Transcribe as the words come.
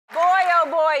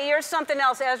boy, you're something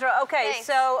else, Ezra. Okay, Thanks.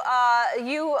 so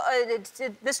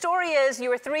the story is you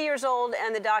were 3 years old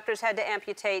and the doctors had to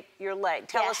amputate your leg.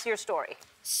 Tell us your story.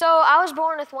 So I was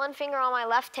born with one finger on my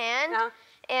left hand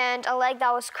and a leg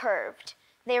that was curved.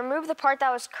 They removed the part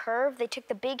that was curved, they took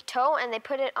the big toe and they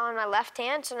put it on my left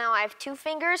hand, so now I have 2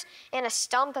 fingers and a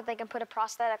stump that they can put a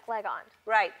prosthetic leg on.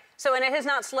 Right. So, and it has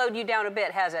not slowed you down a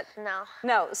bit, has it? No.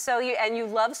 No. So you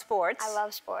love sports. I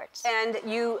love sports. And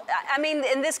I mean,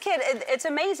 in this kid, it's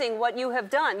amazing what you have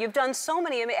done. You've done so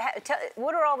many.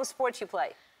 What are all the sports you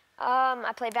play?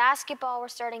 I play basketball. We're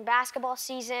starting basketball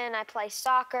season. I play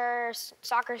soccer.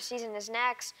 Soccer season is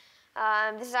next.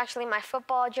 This is actually my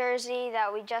football jersey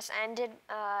that we just ended.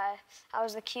 I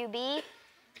was the QB.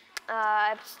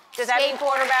 Does that mean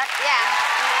quarterback? Yeah.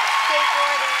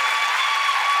 Skateboarding.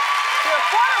 You're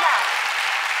a quarterback.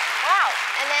 Wow.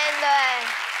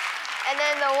 And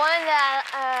then the one that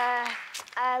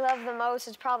I love the most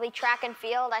is probably track and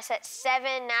field. I set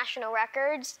 7 national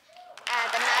records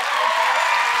at the National Junior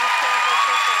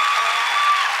Championships.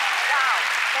 Wow.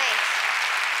 Thanks.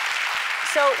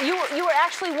 So you were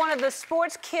actually one of the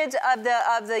sports kids of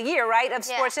the year, right? Of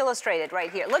Sports Illustrated,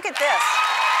 right here. Look at this.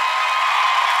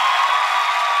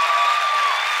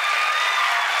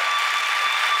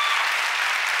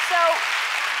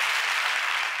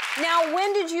 Now,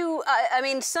 when did you, I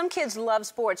mean, some kids love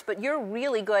sports, but you're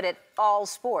really good at all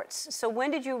sports. So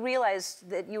when did you realize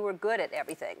that you were good at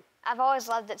everything? I've always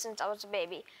loved it since I was a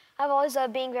baby. I've always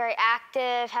loved being very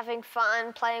active, having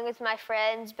fun, playing with my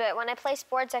friends. But when I play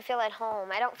sports, I feel at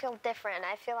home. I don't feel different.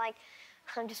 I feel like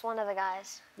I'm just one of the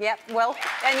guys. Yeah, well,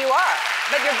 and you are.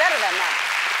 But you're better than that.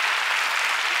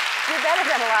 You're better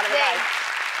than a lot of the guys.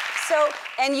 So,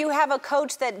 and you have a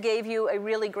coach that gave you a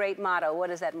really great motto. What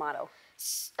is that motto?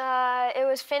 It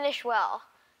was finish well.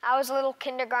 I was a little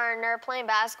kindergartner playing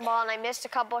basketball and I missed a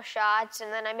couple of shots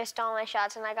and then I missed all my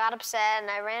shots and I got upset and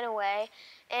I ran away.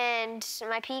 And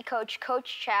my PE coach,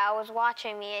 Coach Chow, was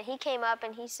watching me and he came up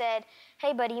and he said,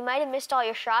 "Hey buddy, you might have missed all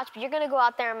your shots, but you're gonna go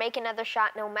out there and make another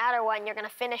shot no matter what and you're gonna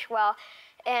finish well."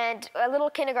 And a little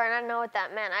kindergartner, I didn't know what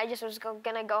that meant. I just was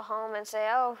gonna go home and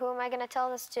say, "Oh, who am I gonna tell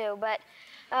this to?" But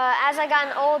as I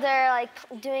gotten older, like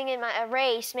doing in a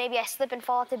race, maybe I slip and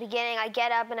fall at the beginning, I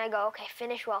get up and I go, okay,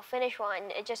 finish well,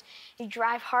 and it just, you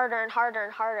drive harder and harder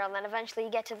and harder, and then eventually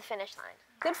you get to the finish line.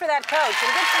 Good for that coach,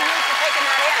 and good for you for taking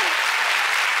that in.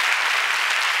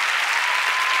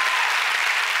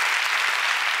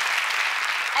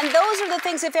 And those are the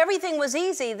things, if everything was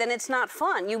easy, then it's not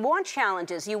fun. You want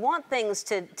challenges, you want things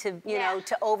to you know,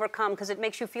 to overcome, because it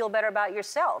makes you feel better about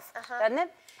yourself, doesn't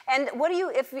it? And what do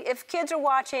you, if kids are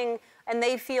watching and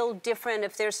they feel different,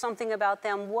 if there's something about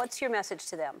them, what's your message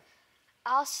to them?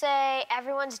 I'll say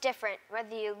everyone's different.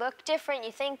 Whether you look different,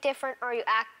 you think different, or you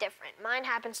act different. Mine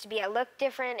happens to be I look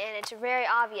different and it's very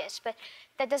obvious, but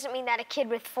that doesn't mean that a kid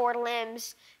with 4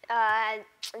 limbs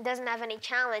doesn't have any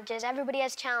challenges. Everybody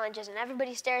has challenges and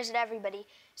everybody stares at everybody.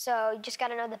 So you just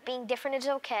gotta know that being different is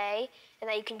okay and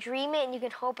that you can dream it and you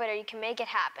can hope it or you can make it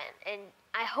happen. And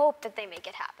I hope that they make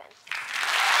it happen.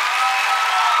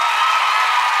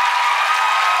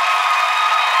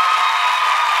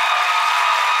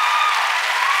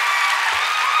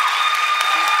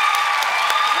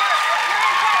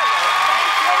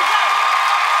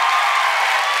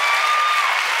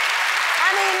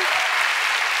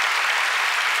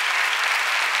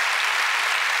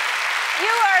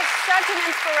 Such an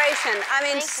inspiration. I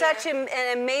mean, such an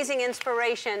amazing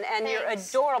inspiration, and you're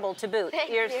adorable to boot.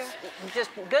 You're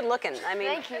just good looking. I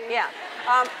mean, yeah.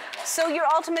 So your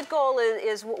ultimate goal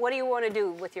is what do you want to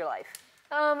do with your life?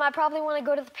 I probably want to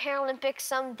go to the Paralympics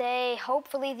someday,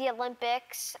 hopefully the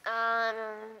Olympics.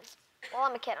 Well,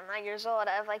 I'm a kid, I'm 9 years old.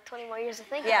 I have like 20 more years to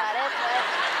think about it, but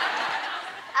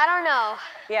I don't know.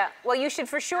 Yeah, well, you should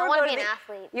for sure I want to be an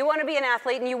athlete. You want to be an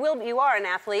athlete, and you are an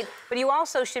athlete, but you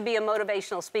also should be a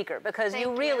motivational speaker, because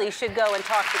you really should go and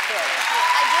talk to kids.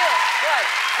 I do. Good,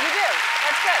 you do,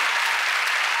 that's good.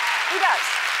 He does,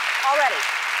 already.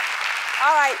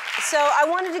 All right, so I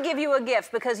wanted to give you a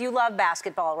gift, because you love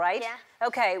basketball, right? Yeah.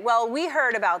 Okay, well, we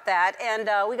heard about that, and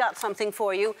we got something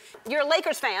for you. You're a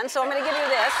Lakers fan, so I'm going to give you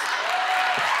this.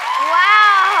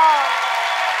 Wow!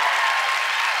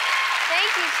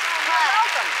 Thank you so much. You're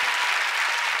welcome.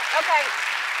 Okay,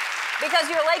 because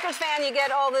you're a Lakers fan, you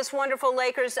get all this wonderful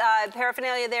Lakers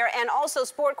paraphernalia there, and also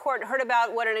Sport Court heard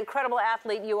about what an incredible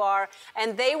athlete you are,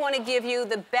 and they want to give you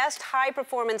the best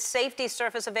high-performance safety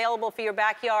surface available for your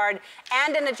backyard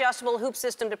and an adjustable hoop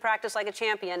system to practice like a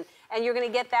champion, and you're going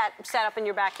to get that set up in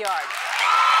your backyard.